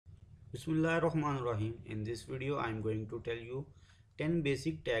Bismillahirrahmanirrahim. In this video, I am going to tell you 10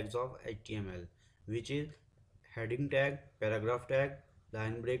 basic tags of HTML, which is heading tag, paragraph tag,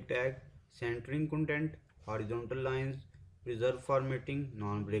 line break tag, centering content, horizontal lines, preserve formatting,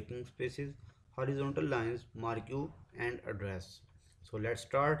 non-breaking spaces, horizontal lines, mark you, and address. So let's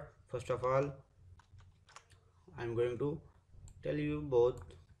start. First of all, I am going to tell you both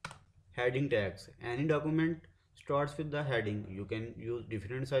heading tags. Any document starts with the heading. You can use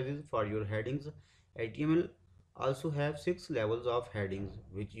different sizes for your headings. HTML also have 6 levels of headings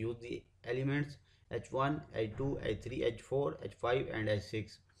which use the elements H1, H2, H3, H4, H5 and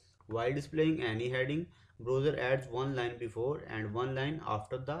H6. While displaying any heading, browser adds one line before and one line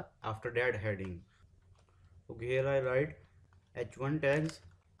after that heading. Okay, here I write H1 tags.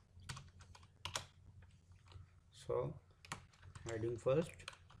 So heading first,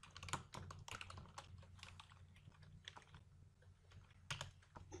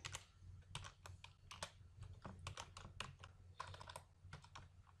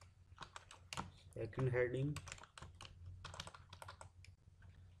 second heading,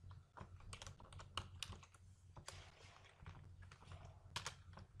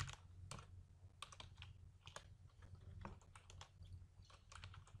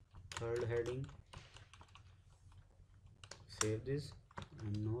 third heading. Save this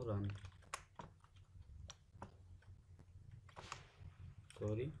and now run.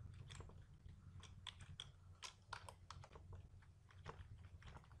 Sorry.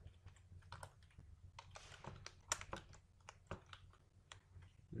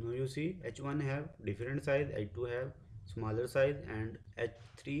 Now you see H1 have different size, H2 have smaller size and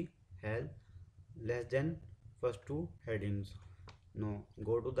H3 has less than first two headings. Now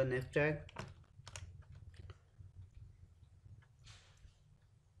go to the next tag,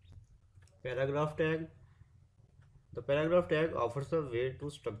 paragraph tag. The paragraph tag offers a way to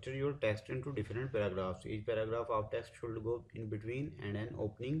structure your text into different paragraphs. Each paragraph of text should go in between and an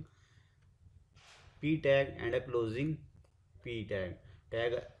opening P tag and a closing P tag.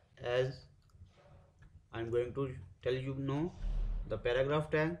 Tag as I'm going to tell you now the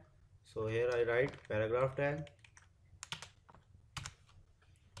paragraph tag. So here I write paragraph tag.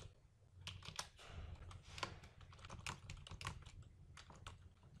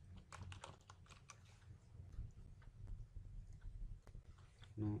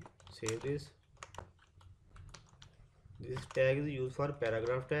 Now save this. This tag is used for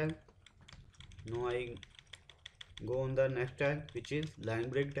paragraph tag. Now I go on the next tag, which is line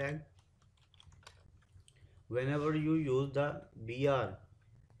break tag. Whenever you use the BR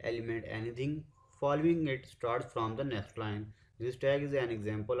element, anything following it starts from the next line. This tag is an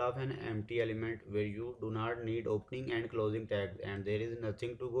example of an empty element where you do not need opening and closing tags and there is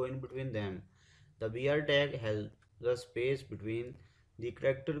nothing to go in between them. The BR tag has the space between the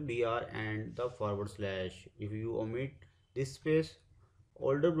character BR and the forward slash. If you omit this space,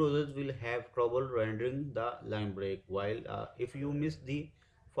 older browsers will have trouble rendering the line break, while if you miss the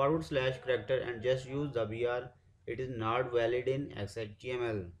forward slash character and just use the BR, it is not valid in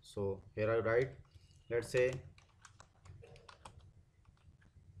XHTML. So here I write, let's say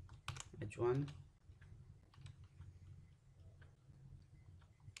H1,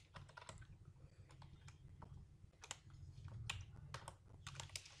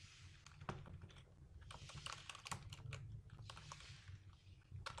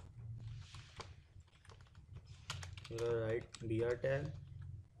 here I write BR tag,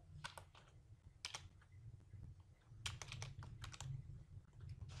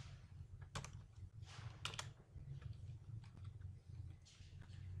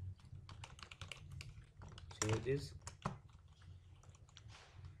 save this.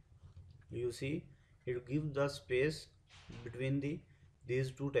 You see it gives the space between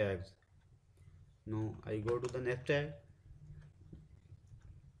these two tags. Now I go to the next tag,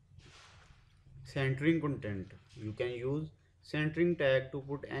 centering content. You can use centering tag to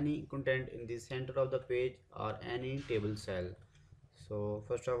put any content in the center of the page or any table cell. So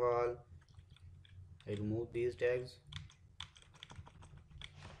first of all, I remove these tags.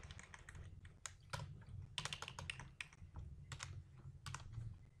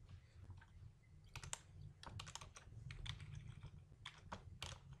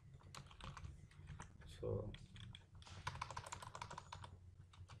 So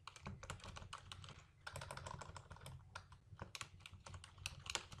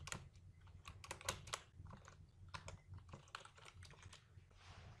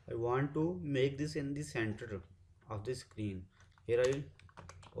I want to make this in the center of the screen. Here I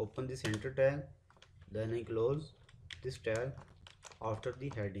open the center tag, then I close this tag after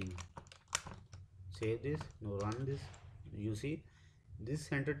the heading. Save this, now run this. You see This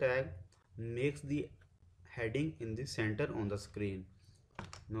center tag makes the heading in the center on the screen.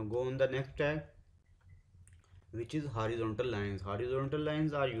 Now go on the next tag, which is horizontal lines. Horizontal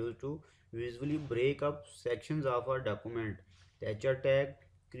lines are used to visually break up sections of a document. The HR tag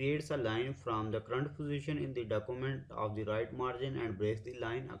creates a line from the current position in the document of the right margin and breaks the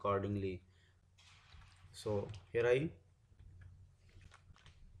line accordingly. So here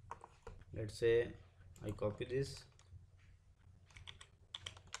let's say I copy this.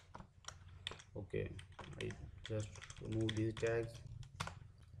 Okay, I just remove these tags.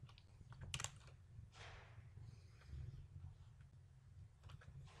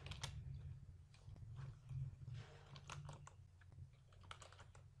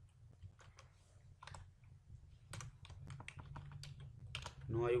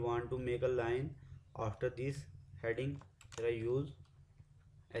 Now I want to make a line after this heading. Here I use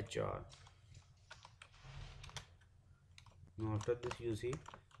HR. Now after this you see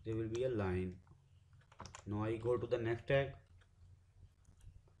there will be a line. Now I go to the next tag,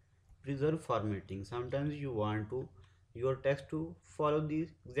 preserve formatting. Sometimes you want to your text to follow the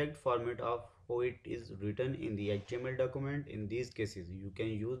exact format of how it is written in the HTML document. In these cases you can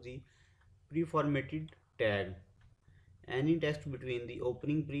use the pre-formatted tag. Any text between the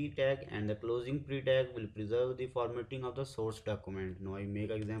opening pre-tag and the closing pre-tag will preserve the formatting of the source document. Now I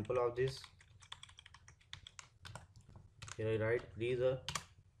make an example of this. Here I write preserve.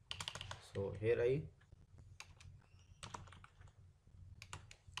 So here I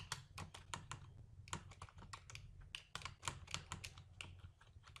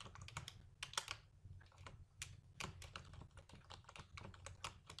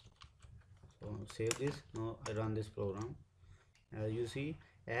save this. Now I run this program. As you see,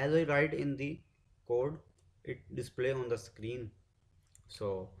 as I write in the code, it display on the screen.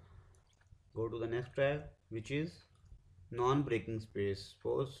 So go to the next tag, which is non-breaking space.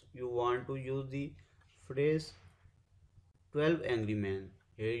 Suppose you want to use the phrase 12 angry men.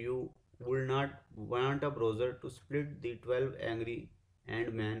 Here you will not want a browser to split the 12 angry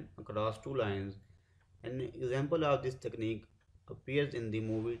and men across two lines. An example of this technique appears in the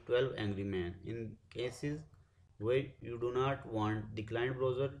movie 12 Angry Men. In cases where you do not want the client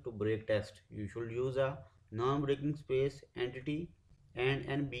browser to break text, you should use a non-breaking space entity and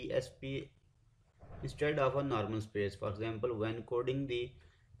an BSP instead of a normal space. For example, when coding the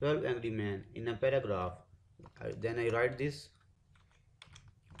 12 Angry Men in a paragraph, then I write this.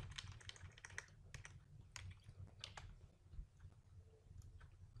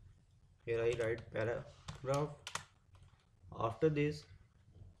 Here I write paragraph. After this,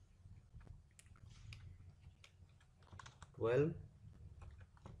 12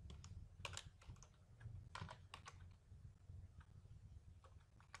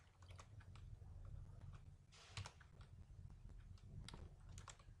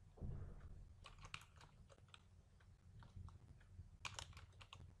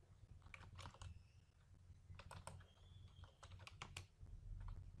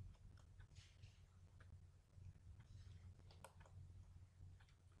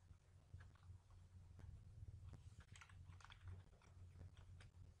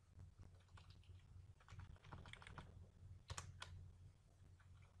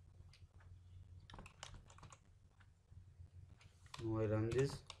 now I run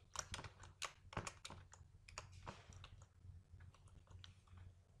this.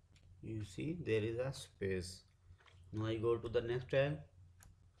 You see there is a space. Now I go to the next tag,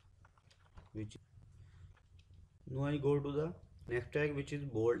 which now I go to the next tag, which is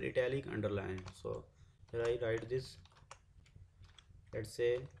bold, italic, underline. So here I write this. Let's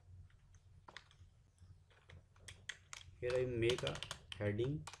say here I make a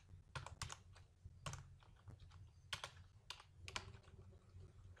heading.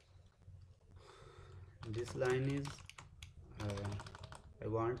 This line is I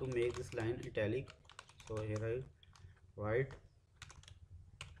want to make this line italic. So here I write,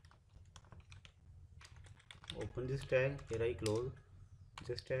 open this tag. Here I close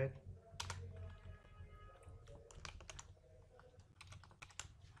this tag.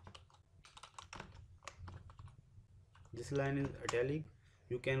 This line is italic.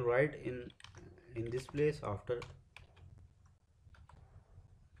 You can write in this place after.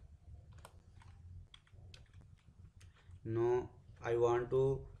 Now I want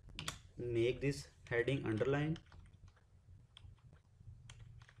to make this heading underline.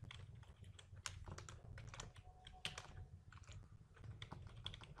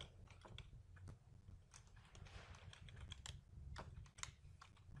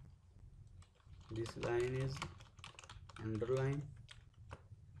 This line is underline.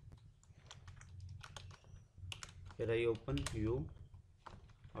 Here I open view.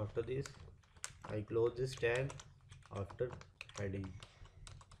 After this I close this tag. After heading,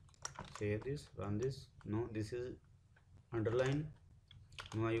 save this, run this. No, this is underline.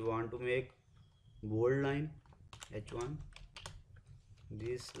 Now I want to make bold line, h1.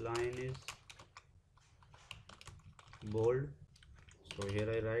 This line is bold, so here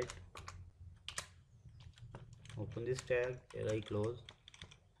I write, open this tag, here I close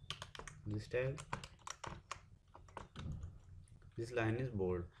this tag. This line is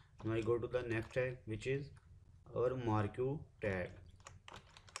bold. Now I go to the next tag, which is our marquee tag.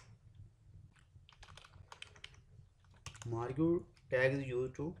 Marquee tag is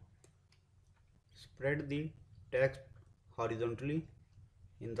used to spread the text horizontally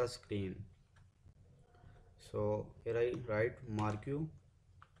in the screen. So here I write marquee.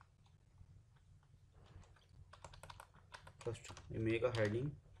 First we make a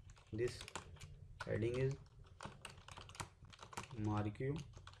heading. This heading is marquee.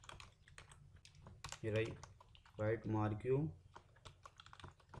 Here I write marquee.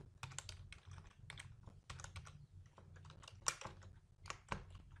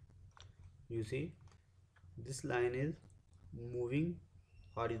 You see, this line is moving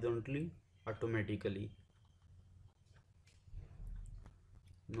horizontally automatically.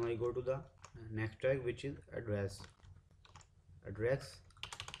 Now I go to the next tag, which is address.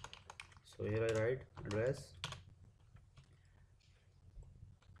 So here I write address,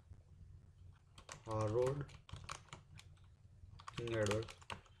 Road, King Edward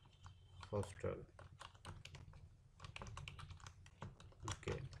Hostel.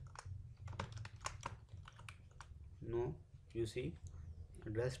 Okay. Now you see,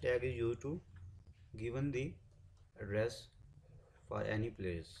 address tag is used to given the address for any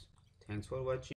place. Thanks for watching.